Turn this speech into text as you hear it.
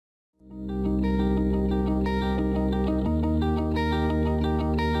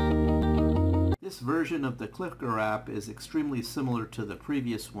version of the Clicker app is extremely similar to the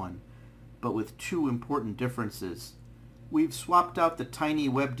previous one, but with two important differences. We've swapped out the tiny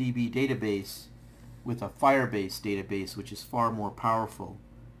WebDB database with a Firebase database, which is far more powerful.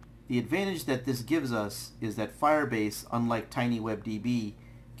 The advantage that this gives us is that Firebase, unlike TinyWebDB,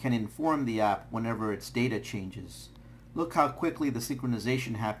 can inform the app whenever its data changes. Look how quickly the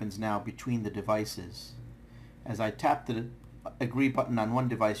synchronization happens now between the devices. As I tap the Agree button on one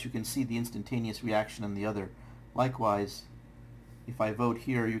device, you can see the instantaneous reaction on the other. Likewise, if I vote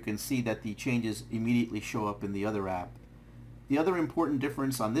here, you can see that the changes immediately show up in the other app. The other important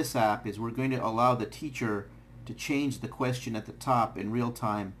difference on this app is we're going to allow the teacher to change the question at the top in real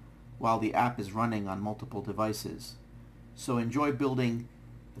time while the app is running on multiple devices. So enjoy building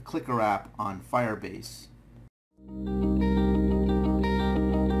the Clicker app on Firebase.